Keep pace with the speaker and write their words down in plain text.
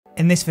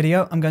In this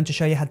video, I'm going to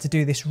show you how to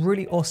do this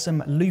really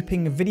awesome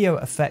looping video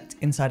effect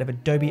inside of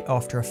Adobe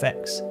After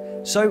Effects.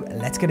 So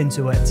let's get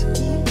into it.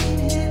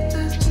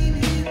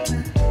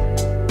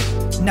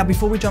 Now,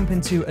 before we jump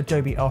into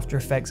Adobe After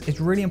Effects, it's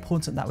really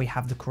important that we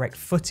have the correct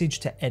footage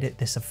to edit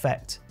this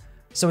effect.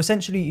 So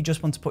essentially, you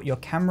just want to put your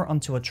camera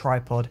onto a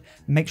tripod,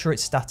 make sure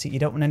it's static, you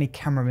don't want any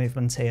camera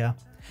movement here.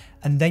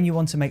 And then you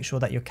want to make sure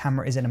that your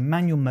camera is in a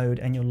manual mode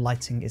and your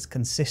lighting is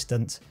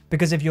consistent.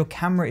 Because if your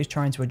camera is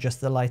trying to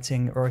adjust the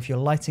lighting, or if your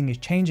lighting is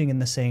changing in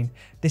the scene,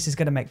 this is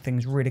going to make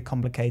things really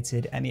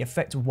complicated and the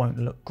effect won't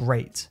look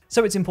great.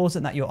 So it's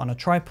important that you're on a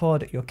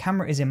tripod, your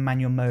camera is in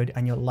manual mode,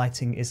 and your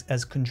lighting is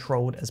as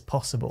controlled as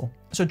possible.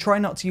 So try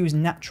not to use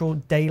natural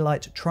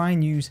daylight, try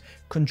and use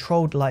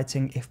controlled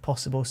lighting if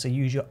possible. So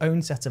use your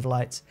own set of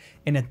lights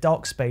in a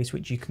dark space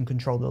which you can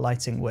control the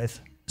lighting with.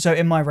 So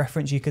in my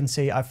reference, you can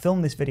see I've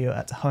filmed this video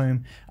at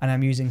home and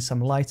I'm using some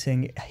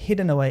lighting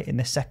hidden away in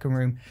the second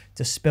room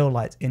to spill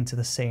light into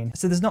the scene.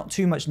 So there's not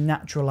too much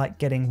natural light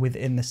getting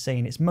within the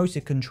scene. It's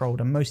mostly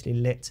controlled and mostly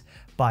lit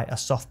by a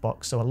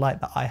softbox, so a light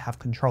that I have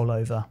control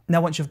over.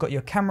 Now, once you've got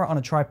your camera on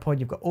a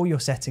tripod, you've got all your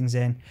settings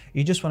in,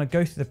 you just want to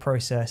go through the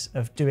process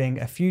of doing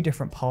a few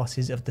different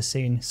passes of the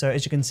scene. So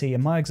as you can see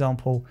in my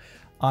example,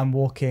 I'm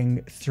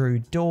walking through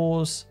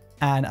doors,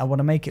 and I want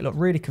to make it look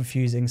really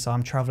confusing. So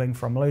I'm traveling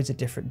from loads of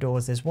different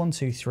doors. There's 1,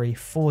 2, 3,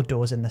 4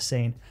 doors in the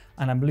scene,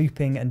 and I'm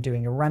looping and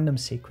doing a random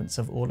sequence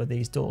of all of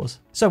these doors.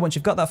 So once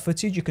you've got that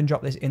footage, you can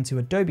drop this into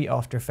Adobe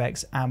After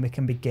Effects and we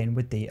can begin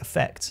with the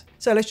effect.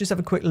 So let's just have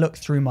a quick look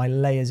through my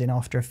layers in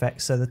After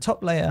Effects. So the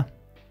top layer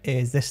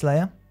is this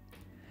layer,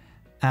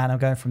 and I'm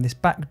going from this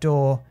back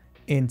door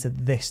into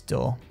this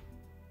door.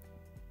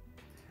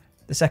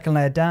 The second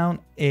layer down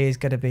is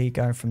going to be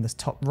going from the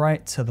top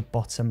right to the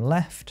bottom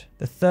left.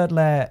 The third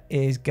layer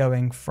is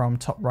going from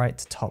top right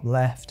to top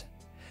left.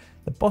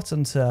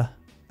 The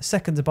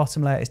second to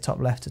bottom layer is top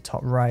left to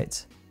top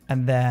right.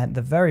 And then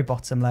the very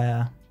bottom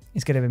layer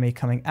is going to be me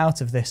coming out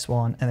of this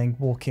one and then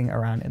walking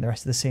around in the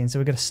rest of the scene. So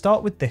we're going to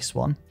start with this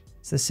one.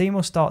 So the scene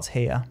will start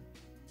here.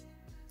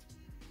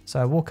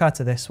 So I walk out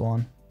of this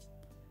one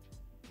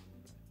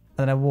and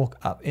then I walk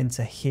up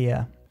into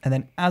here. And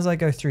then as I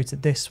go through to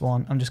this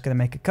one, I'm just going to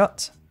make a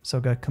cut. So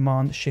I'll go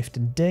Command, Shift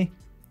and D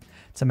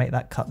to make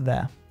that cut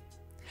there.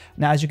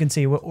 Now, as you can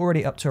see, we're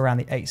already up to around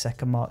the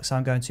 8-second mark. So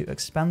I'm going to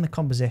expand the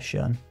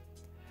composition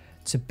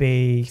to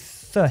be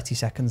 30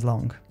 seconds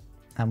long,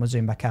 and we'll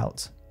zoom back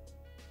out.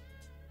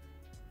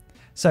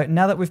 So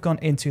now that we've gone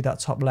into that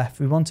top left,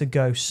 we want to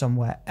go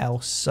somewhere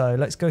else. So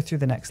let's go through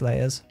the next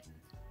layers.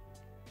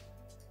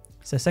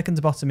 So second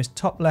to bottom is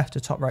top left to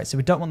top right. So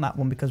we don't want that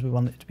one because we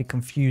want it to be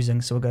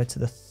confusing. So we'll go to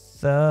the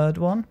third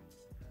one.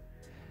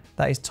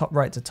 That is top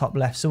right to top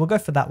left. So we'll go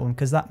for that one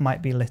because that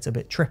might be a little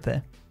bit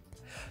trippy.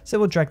 So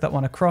we'll drag that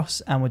one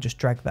across and we'll just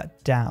drag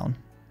that down.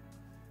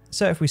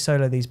 So if we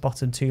solo these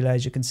bottom 2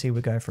 layers, you can see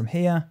we're going from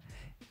here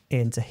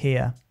into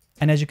here.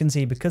 And as you can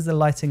see, because the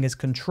lighting is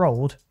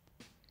controlled,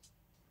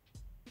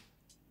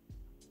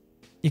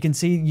 you can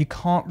see you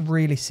can't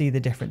really see the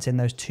difference in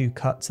those 2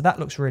 cuts. So that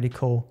looks really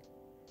cool.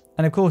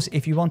 And of course,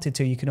 if you wanted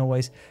to, you can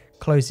always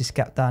close this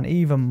gap down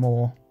even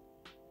more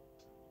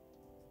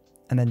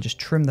and then just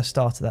trim the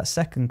start of that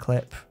second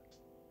clip.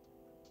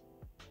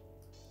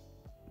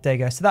 There you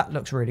go. So that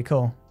looks really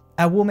cool.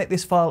 I will make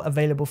this file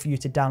available for you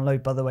to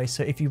download, by the way.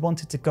 So if you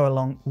wanted to go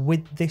along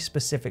with this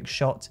specific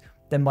shot,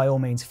 then by all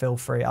means, feel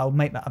free. I'll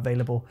make that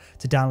available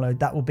to download.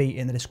 That will be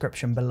in the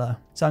description below.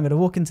 So I'm going to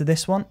walk into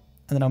this one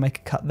and then I'll make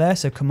a cut there.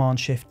 So Command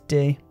Shift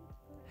D.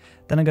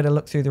 Then I'm going to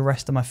look through the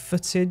rest of my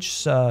footage.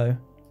 So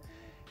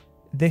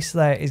this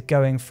layer is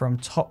going from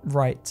top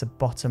right to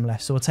bottom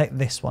left. So we'll take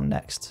this one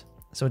next.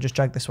 So we'll just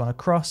drag this one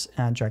across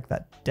and drag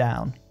that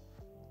down.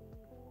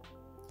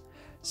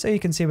 So you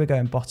can see we're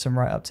going bottom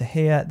right up to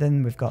here.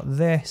 Then we've got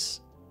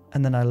this,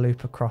 and then I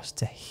loop across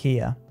to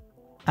here.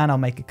 And I'll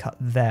make a cut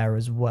there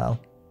as well.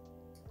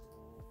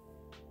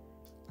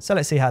 So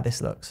let's see how this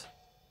looks.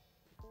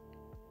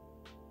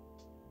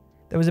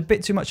 There was a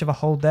bit too much of a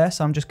hold there,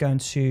 so I'm just going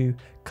to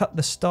cut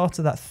the start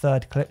of that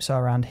third clip, so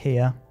around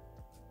here.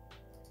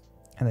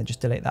 And then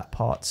just delete that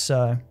part.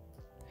 So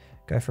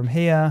go from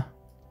here,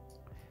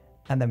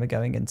 and then we're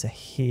going into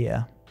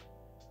here.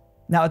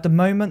 Now at the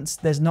moment,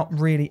 there's not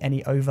really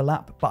any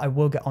overlap, but I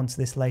will get onto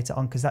this later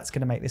on because that's going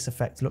to make this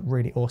effect look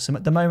really awesome.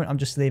 At the moment, I'm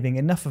just leaving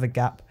enough of a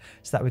gap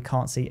so that we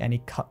can't see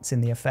any cuts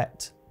in the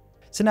effect.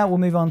 So now we'll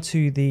move on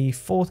to the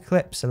fourth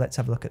clip. So let's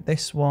have a look at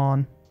this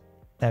one.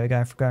 There we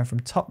go, going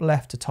from top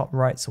left to top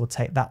right. So we'll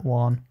take that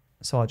one.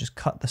 So I'll just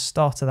cut the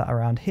start of that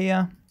around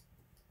here.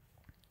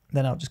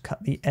 Then I'll just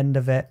cut the end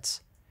of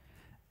it.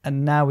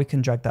 And now we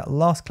can drag that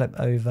last clip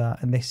over,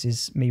 and this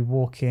is me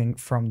walking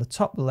from the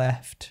top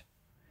left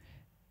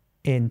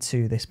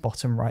into this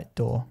bottom right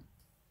door.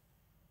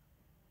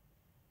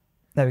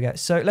 There we go.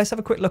 So let's have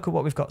a quick look at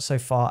what we've got so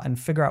far and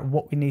figure out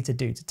what we need to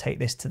do to take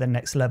this to the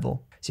next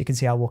level. So you can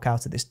see I walk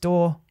out of this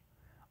door,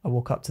 I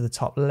walk up to the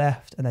top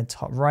left, and then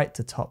top right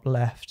to top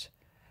left,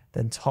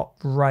 then top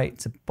right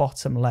to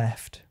bottom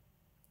left,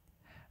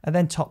 and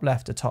then top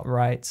left to top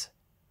right,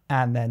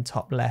 and then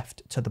top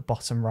left to the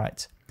bottom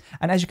right.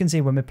 And as you can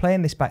see, when we're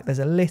playing this back, there's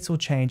a little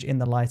change in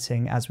the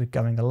lighting as we're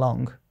going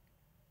along.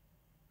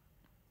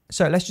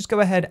 So let's just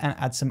go ahead and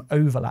add some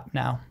overlap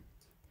now.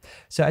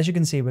 So as you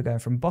can see, we're going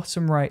from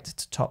bottom right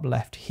to top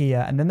left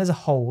here, and then there's a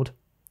hold,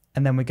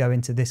 and then we go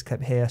into this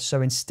clip here.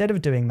 So instead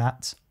of doing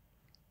that,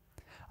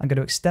 I'm going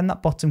to extend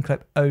that bottom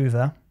clip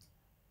over,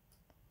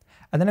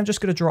 and then I'm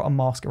just going to draw a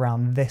mask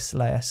around this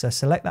layer. So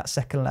select that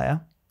second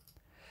layer,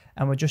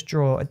 and we'll just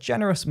draw a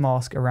generous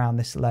mask around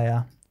this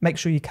layer. Make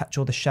sure you catch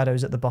all the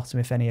shadows at the bottom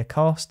if any are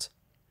cast.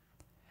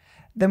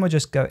 Then we'll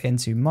just go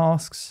into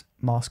masks,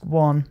 mask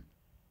 1,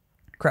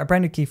 create a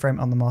brand new keyframe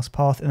on the mask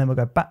path, and then we'll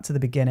go back to the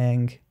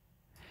beginning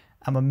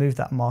and we'll move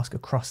that mask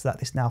across that.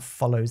 This now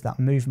follows that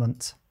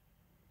movement.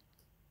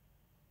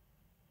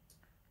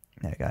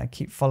 There we go,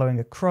 keep following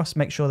across.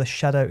 Make sure the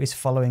shadow is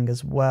following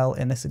as well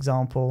in this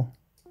example.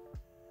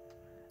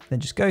 Then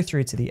just go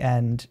through to the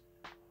end,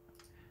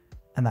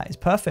 and that is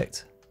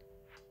perfect.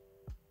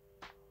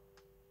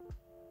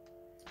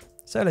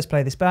 So let's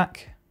play this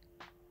back.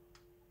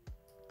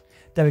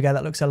 There we go,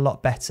 that looks a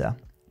lot better.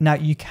 Now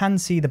you can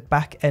see the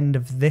back end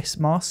of this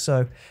mask,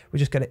 so we're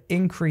just going to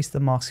increase the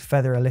mask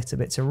feather a little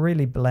bit to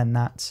really blend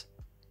that.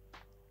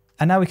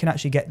 And now we can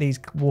actually get these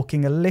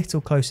walking a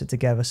little closer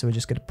together, so we're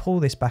just going to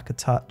pull this back a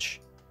touch.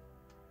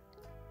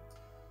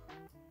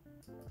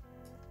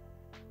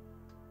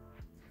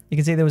 You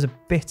can see there was a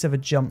bit of a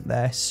jump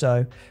there,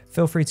 so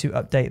feel free to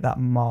update that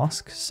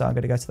mask. So I'm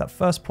going to go to that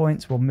first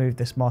point, we'll move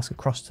this mask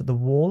across to the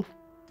wall.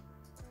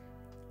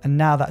 And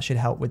now that should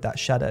help with that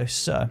shadow,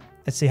 so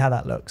let's see how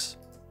that looks.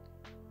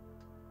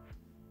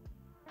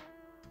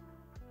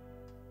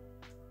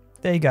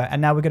 There you go,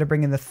 and now we're going to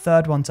bring in the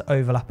third one to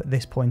overlap at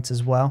this point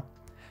as well.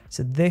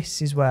 So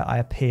this is where I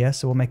appear,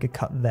 so we'll make a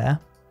cut there.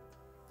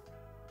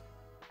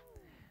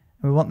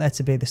 And we want there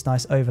to be this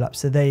nice overlap,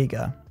 so there you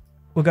go.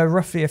 We'll go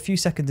roughly a few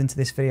seconds into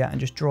this video and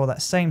just draw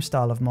that same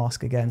style of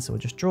mask again. So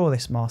we'll just draw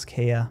this mask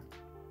here.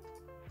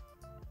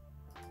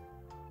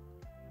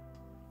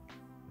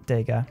 There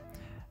you go.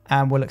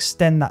 And we'll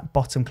extend that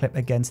bottom clip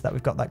again so that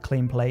we've got that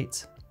clean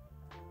plate.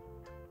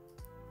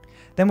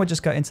 Then we'll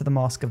just go into the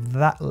mask of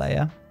that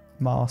layer.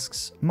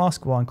 Masks,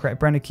 mask 1, create a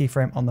brand new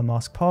keyframe on the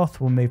mask path.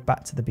 We'll move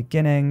back to the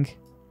beginning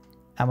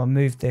and we'll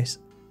move this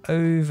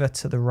over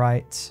to the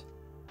right.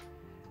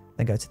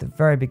 Then go to the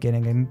very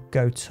beginning and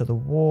go to the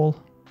wall.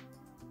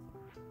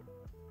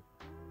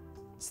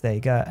 So there you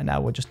go. And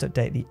now we'll just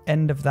update the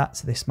end of that.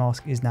 So this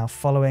mask is now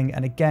following.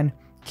 And again,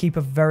 keep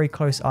a very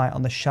close eye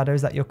on the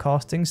shadows that you're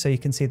casting. So you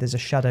can see there's a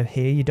shadow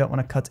here. You don't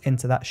want to cut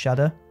into that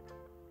shadow.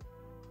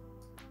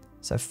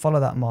 So follow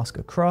that mask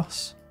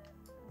across.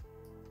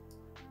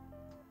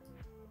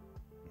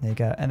 There you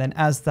go. And then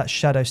as that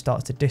shadow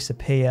starts to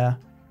disappear,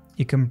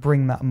 you can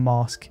bring that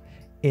mask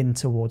in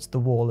towards the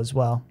wall as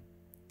well.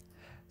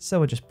 So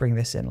we'll just bring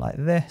this in like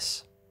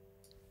this.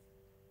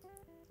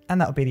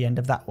 And that'll be the end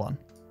of that one.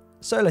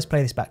 So let's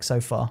play this back so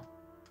far.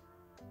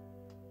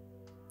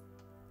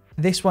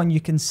 This one you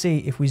can see,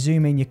 if we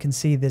zoom in, you can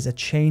see there's a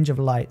change of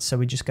light. So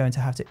we're just going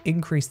to have to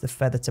increase the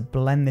feather to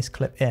blend this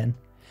clip in.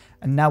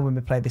 And now when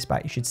we play this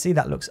back, you should see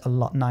that looks a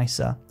lot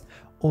nicer.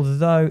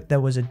 Although there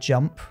was a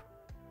jump,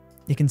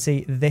 you can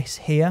see this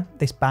here,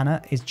 this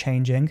banner is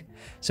changing.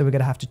 So we're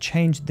going to have to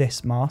change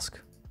this mask.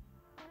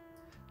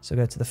 So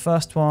go to the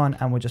first one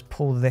and we'll just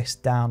pull this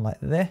down like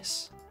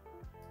this.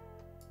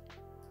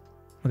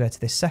 We'll go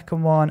to this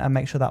second one and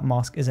make sure that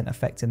mask isn't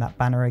affecting that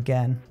banner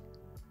again.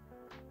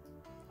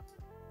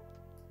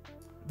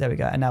 There we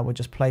go. And now we'll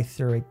just play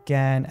through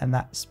again and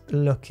that's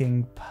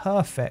looking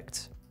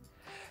perfect.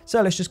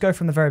 So let's just go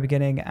from the very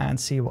beginning and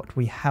see what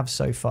we have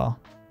so far.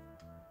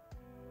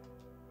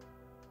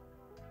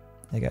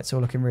 There you go, it's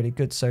all looking really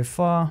good so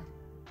far.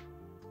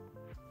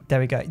 There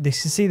we go.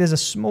 See, there's a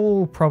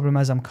small problem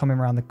as I'm coming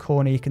around the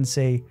corner. You can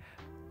see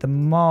the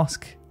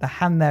mask, the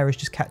hand there is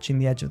just catching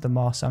the edge of the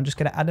mask. So I'm just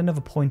going to add another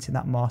point in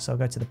that mask. So I'll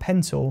go to the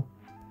pen tool,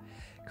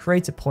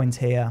 create a point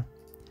here,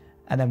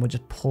 and then we'll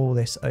just pull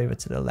this over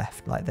to the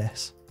left like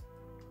this.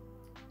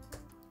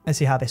 Let's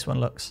see how this one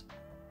looks.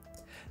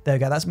 There we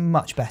go, that's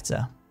much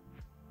better.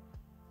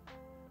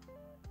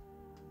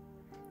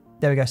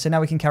 There we go, so now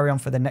we can carry on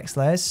for the next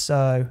layers.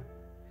 So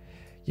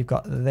you've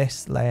got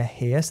this layer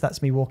here, so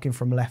that's me walking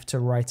from left to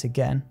right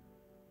again.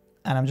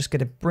 And I'm just going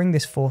to bring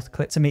this fourth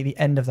clip to meet the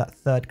end of that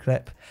third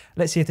clip.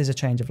 Let's see if there's a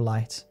change of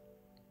light.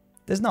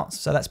 There's not,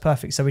 so that's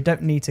perfect. So we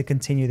don't need to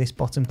continue this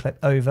bottom clip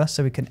over,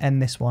 so we can end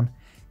this one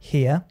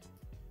here.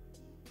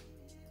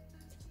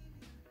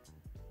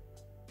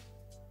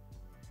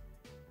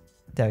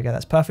 There we go,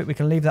 that's perfect. We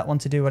can leave that one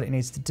to do what it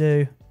needs to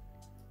do.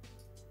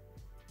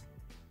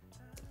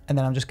 And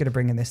then I'm just going to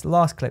bring in this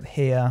last clip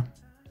here.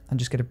 I'm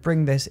just going to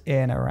bring this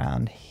in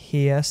around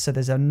here. So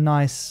there's a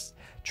nice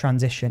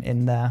transition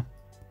in there.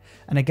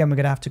 And again, we're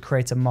going to have to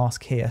create a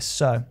mask here.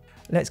 So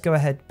let's go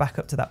ahead back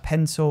up to that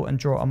pencil and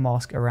draw a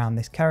mask around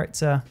this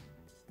character.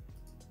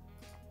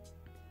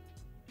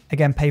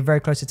 Again, pay very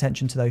close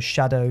attention to those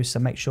shadows. So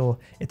make sure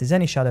if there's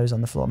any shadows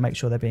on the floor, make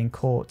sure they're being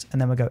caught. And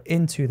then we'll go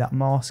into that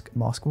mask,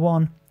 mask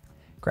 1,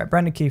 Create a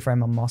brand new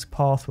keyframe on mask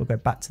path. We'll go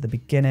back to the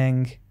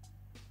beginning.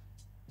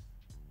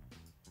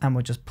 And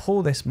we'll just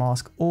pull this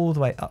mask all the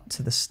way up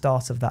to the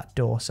start of that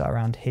door, so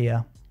around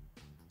here.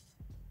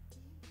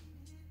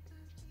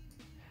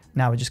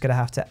 Now we're just going to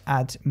have to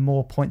add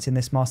more points in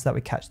this mask so that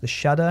we catch the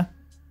shadow.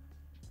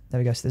 There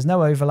we go, so there's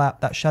no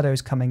overlap, that shadow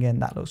is coming in,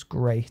 that looks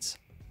great.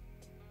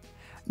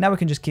 Now we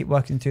can just keep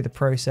working through the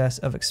process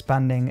of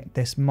expanding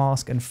this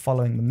mask and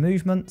following the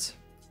movement.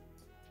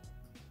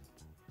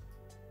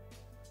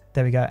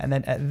 There we go, and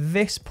then at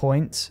this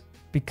point,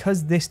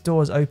 because this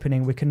door is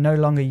opening, we can no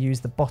longer use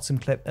the bottom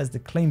clip as the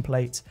clean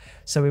plate.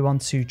 So we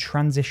want to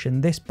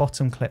transition this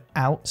bottom clip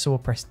out. So we'll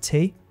press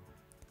T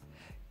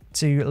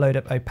to load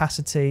up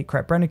opacity,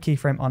 create brand new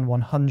keyframe on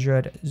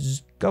 100,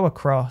 go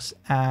across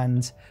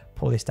and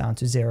pull this down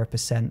to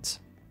 0%.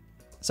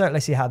 So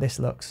let's see how this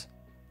looks.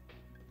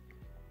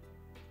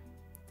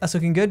 That's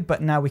looking good,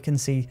 but now we can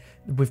see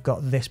we've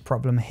got this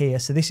problem here.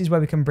 So this is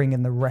where we can bring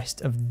in the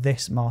rest of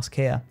this mask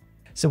here.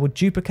 So we'll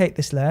duplicate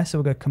this layer. So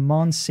we'll go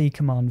Command C,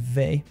 Command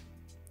V.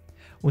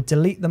 We'll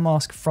delete the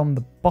mask from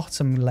the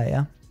bottom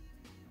layer.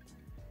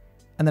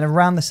 And then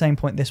around the same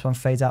point this one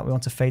fades out, we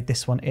want to fade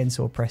this one in.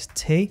 So we'll press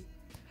T,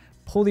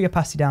 pull the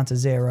opacity down to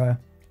 0.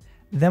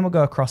 Then we'll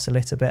go across a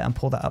little bit and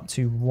pull that up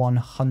to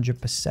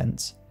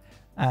 100%.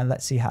 And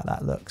let's see how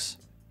that looks.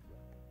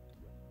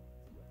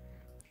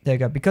 There you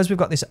go. Because we've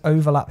got this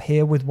overlap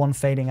here with one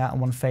fading out and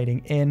one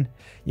fading in,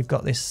 you've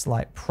got this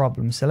slight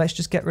problem. So let's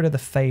just get rid of the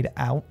fade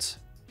out.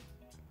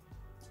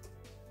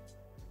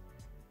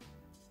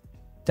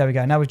 There we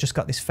go. Now we've just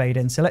got this fade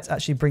in. So let's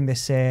actually bring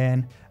this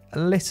in a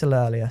little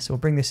earlier. So we'll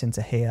bring this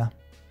into here.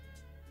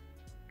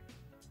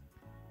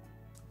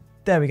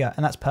 There we go.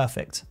 And that's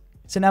perfect.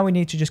 So now we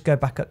need to just go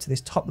back up to this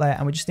top layer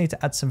and we just need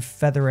to add some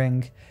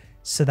feathering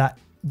so that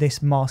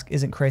this mask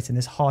isn't creating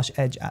this harsh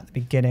edge at the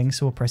beginning.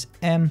 So we'll press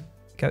M,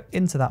 go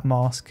into that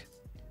mask,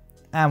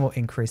 and we'll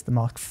increase the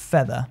mask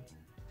feather.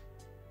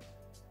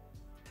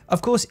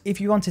 Of course, if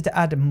you wanted to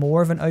add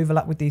more of an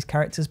overlap with these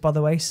characters, by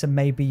the way, so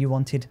maybe you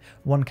wanted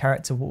one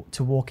character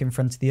to walk in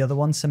front of the other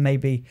one, so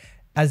maybe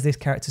as this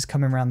character's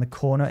coming around the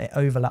corner, it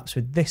overlaps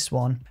with this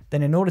one,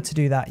 then in order to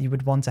do that, you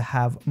would want to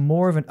have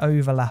more of an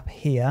overlap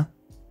here.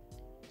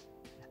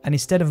 And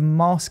instead of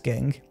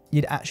masking,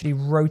 you'd actually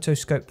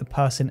rotoscope the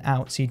person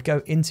out. So you'd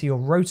go into your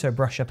roto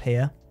brush up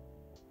here.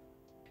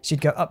 So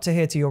you'd go up to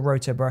here to your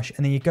roto brush,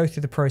 and then you go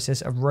through the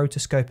process of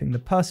rotoscoping the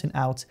person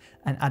out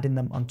and adding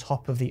them on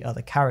top of the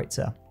other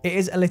character. It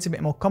is a little bit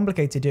more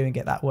complicated doing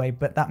it that way,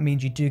 but that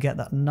means you do get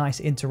that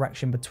nice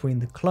interaction between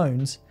the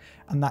clones,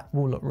 and that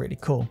will look really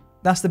cool.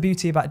 That's the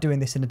beauty about doing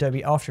this in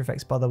Adobe After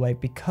Effects, by the way.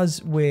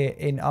 Because we're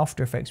in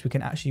After Effects, we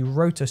can actually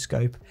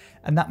rotoscope,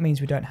 and that means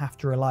we don't have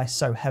to rely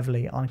so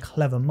heavily on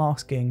clever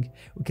masking.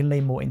 We can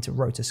lean more into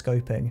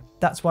rotoscoping.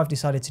 That's why I've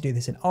decided to do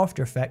this in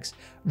After Effects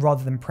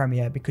rather than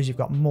Premiere, because you've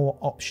got more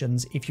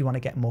options if you want to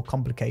get more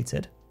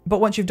complicated. But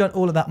once you've done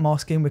all of that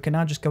masking, we can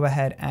now just go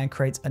ahead and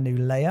create a new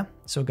layer.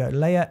 So we'll go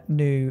Layer,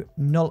 New,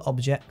 Null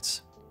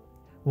Objects.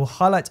 We'll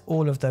highlight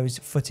all of those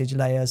footage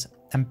layers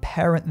and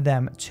parent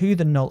them to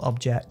the null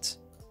object.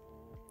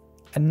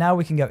 And now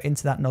we can go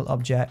into that null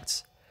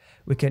object.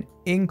 We can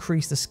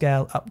increase the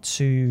scale up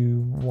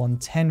to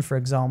 110, for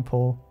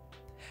example.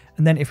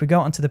 And then if we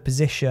go onto the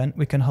position,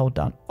 we can hold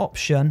down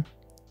Option,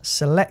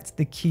 select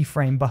the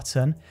keyframe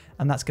button,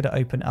 and that's going to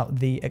open up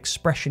the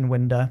expression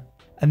window.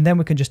 And then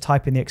we can just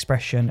type in the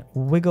expression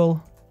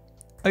wiggle,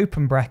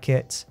 open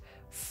bracket,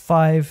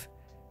 5,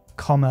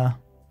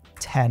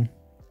 10.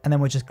 And then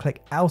we'll just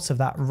click out of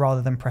that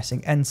rather than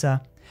pressing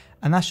enter.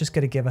 And that's just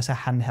going to give us a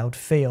handheld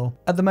feel.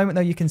 At the moment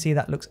though, you can see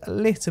that looks a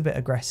little bit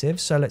aggressive.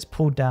 So let's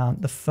pull down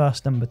the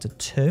first number to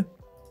 2.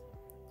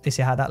 You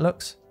see how that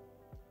looks?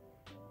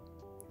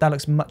 That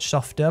looks much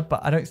softer,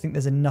 but I don't think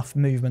there's enough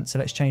movement. So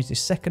let's change the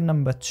second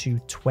number to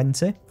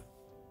 20.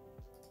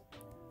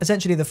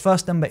 Essentially, the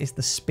first number is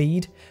the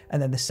speed, and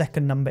then the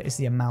second number is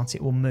the amount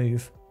it will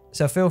move.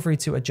 So feel free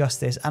to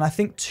adjust this. And I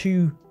think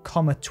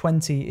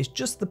 2,20 is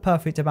just the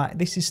perfect amount.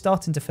 This is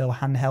starting to feel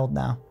handheld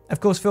now. Of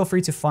course, feel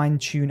free to fine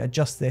tune,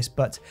 adjust this,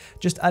 but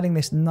just adding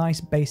this nice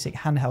basic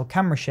handheld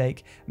camera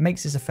shake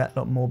makes this effect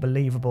look more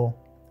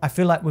believable. I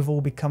feel like we've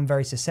all become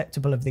very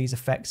susceptible of these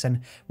effects,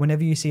 and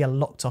whenever you see a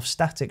locked off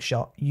static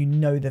shot, you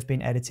know they've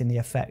been editing the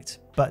effect.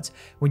 But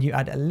when you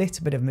add a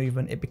little bit of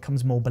movement, it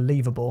becomes more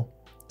believable.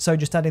 So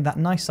just adding that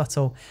nice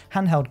subtle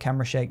handheld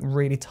camera shake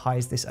really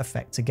ties this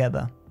effect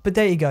together. But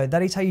there you go,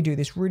 that is how you do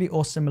this really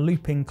awesome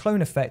looping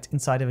clone effect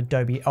inside of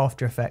Adobe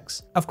After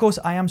Effects. Of course,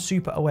 I am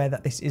super aware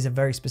that this is a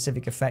very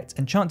specific effect,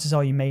 and chances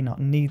are you may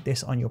not need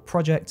this on your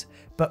project,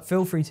 but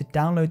feel free to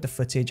download the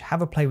footage,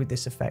 have a play with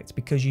this effect,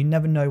 because you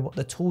never know what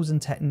the tools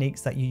and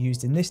techniques that you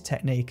used in this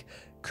technique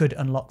could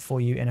unlock for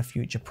you in a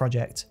future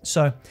project.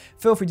 So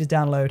feel free to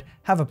download,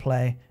 have a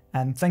play,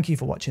 and thank you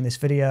for watching this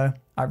video.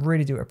 I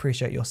really do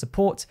appreciate your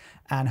support,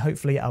 and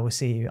hopefully I will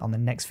see you on the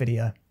next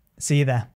video. See you there.